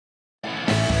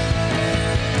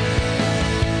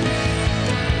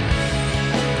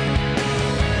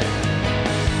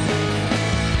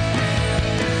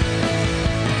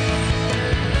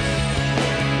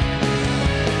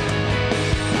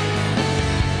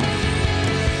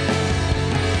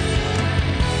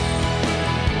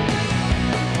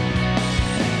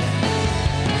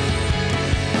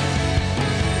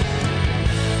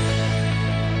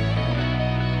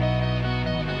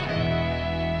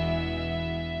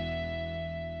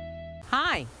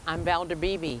Hi, I'm Valder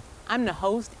Beebe. I'm the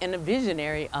host and the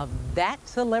visionary of That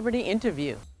Celebrity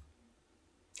Interview.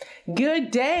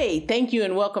 Good day. Thank you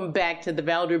and welcome back to the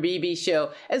Valder Beebe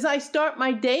Show. As I start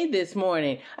my day this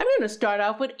morning, I'm going to start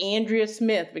off with Andrea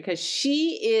Smith because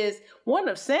she is one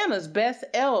of Santa's best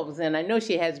elves, and I know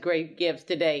she has great gifts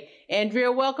today. Andrea,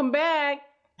 welcome back.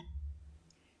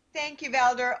 Thank you,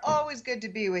 Valder. Always good to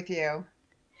be with you.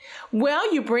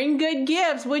 Well, you bring good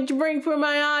gifts. What'd you bring for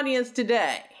my audience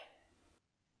today?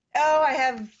 Oh, I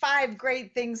have 5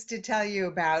 great things to tell you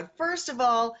about. First of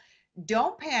all,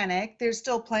 don't panic. There's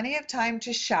still plenty of time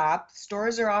to shop.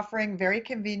 Stores are offering very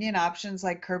convenient options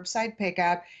like curbside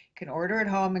pickup. You can order at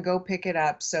home and go pick it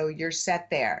up, so you're set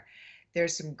there.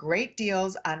 There's some great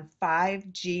deals on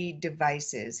 5G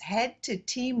devices. Head to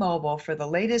T-Mobile for the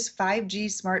latest 5G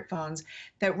smartphones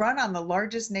that run on the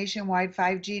largest nationwide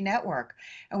 5G network.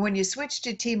 And when you switch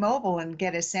to T-Mobile and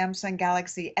get a Samsung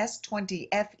Galaxy S20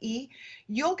 FE,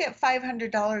 you'll get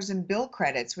 $500 in bill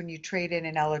credits when you trade in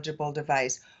an eligible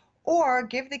device. Or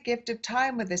give the gift of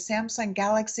time with the Samsung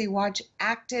Galaxy Watch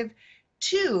Active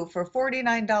 2 for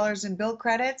 $49 in bill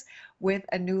credits with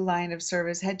a new line of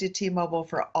service. Head to T-Mobile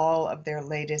for all of their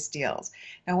latest deals.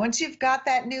 Now, once you've got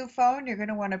that new phone, you're going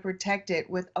to want to protect it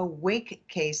with a Wake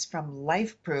case from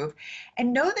LifeProof,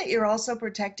 and know that you're also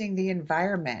protecting the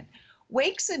environment.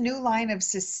 Wake's a new line of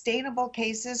sustainable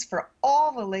cases for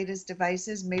all the latest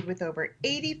devices made with over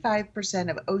 85%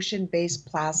 of ocean-based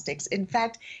plastics. In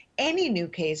fact, any new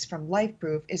case from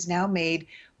LifeProof is now made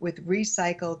with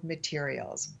recycled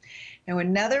materials. Now,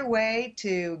 another way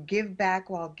to give back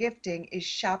while gifting is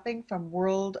shopping from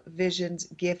World Vision's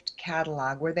gift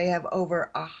catalog, where they have over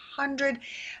 100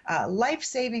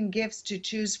 life-saving gifts to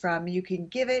choose from. You can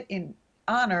give it in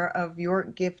honor of your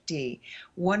giftee.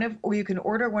 Or you can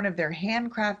order one of their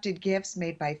handcrafted gifts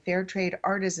made by fair trade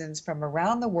artisans from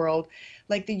around the world,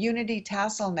 like the Unity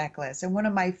tassel necklace, and one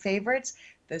of my favorites,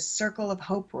 the Circle of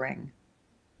Hope ring.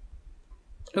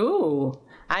 Ooh,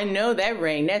 I know that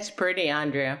ring. That's pretty,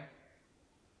 Andrea.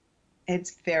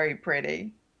 It's very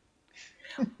pretty.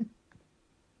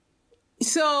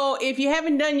 So if you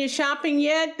haven't done your shopping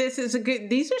yet,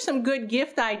 these are some good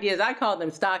gift ideas. I call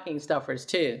them stocking stuffers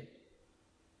too.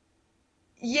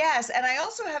 Yes, and I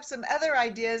also have some other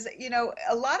ideas. You know,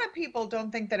 a lot of people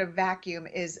don't think that a vacuum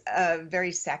is a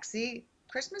very sexy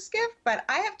Christmas gift, but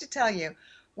I have to tell you,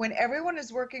 when everyone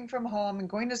is working from home and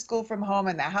going to school from home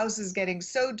and the house is getting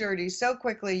so dirty so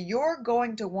quickly, you're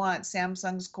going to want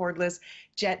Samsung's cordless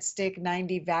JetStick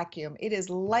 90 vacuum. It is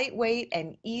lightweight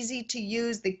and easy to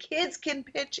use. The kids can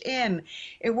pitch in.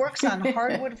 It works on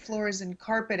hardwood floors and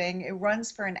carpeting. It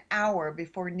runs for an hour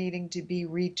before needing to be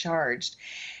recharged.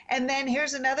 And then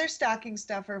here's another stocking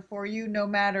stuffer for you. No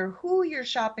matter who you're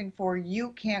shopping for,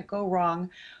 you can't go wrong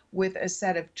with a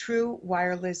set of true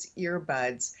wireless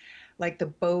earbuds, like the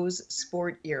Bose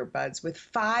Sport earbuds with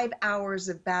 5 hours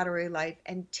of battery life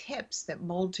and tips that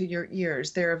mold to your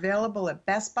ears. They're available at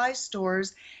Best Buy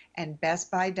stores and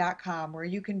bestbuy.com, where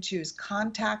you can choose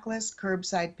contactless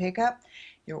curbside pickup.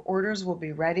 Your orders will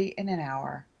be ready in an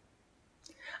hour.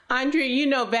 Andrea, you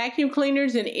know, vacuum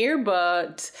cleaners and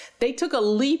earbuds, they took a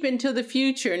leap into the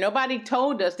future. Nobody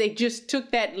told us. They just took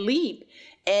that leap.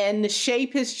 And the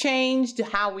shape has changed,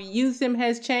 how we use them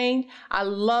has changed. I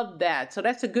love that. So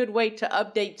that's a good way to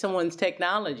update someone's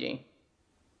technology.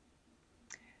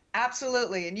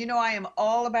 Absolutely. And you know, I am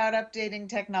all about updating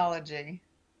technology.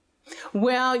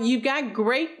 Well, you've got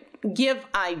great gift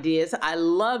ideas. I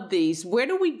love these. Where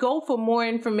do we go for more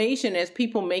information as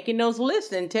people making those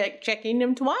lists and checking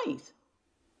them twice?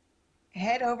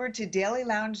 Head over to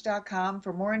dailylounge.com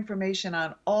for more information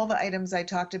on all the items I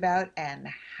talked about, and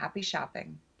happy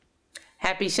shopping.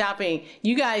 Happy shopping.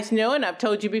 You guys know, and I've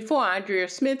told you before, Andrea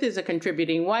Smith is a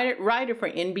contributing writer for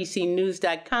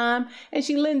NBCnews.com, and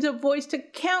she lends a voice to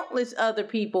countless other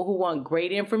people who want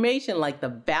great information like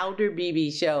the Valder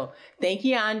Beebe Show. Thank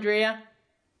you, Andrea.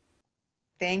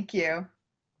 Thank you.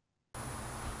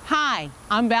 Hi,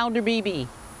 I'm Valder Beebe.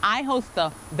 I host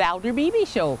the Valder Beebe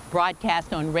Show,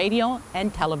 broadcast on radio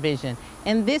and television.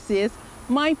 And this is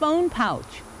my phone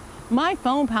pouch. My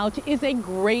phone pouch is a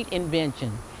great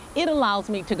invention. It allows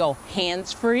me to go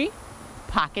hands-free,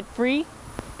 pocket-free,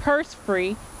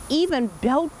 purse-free, even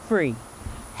belt-free.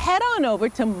 Head on over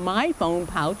to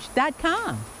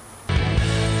myphonepouch.com.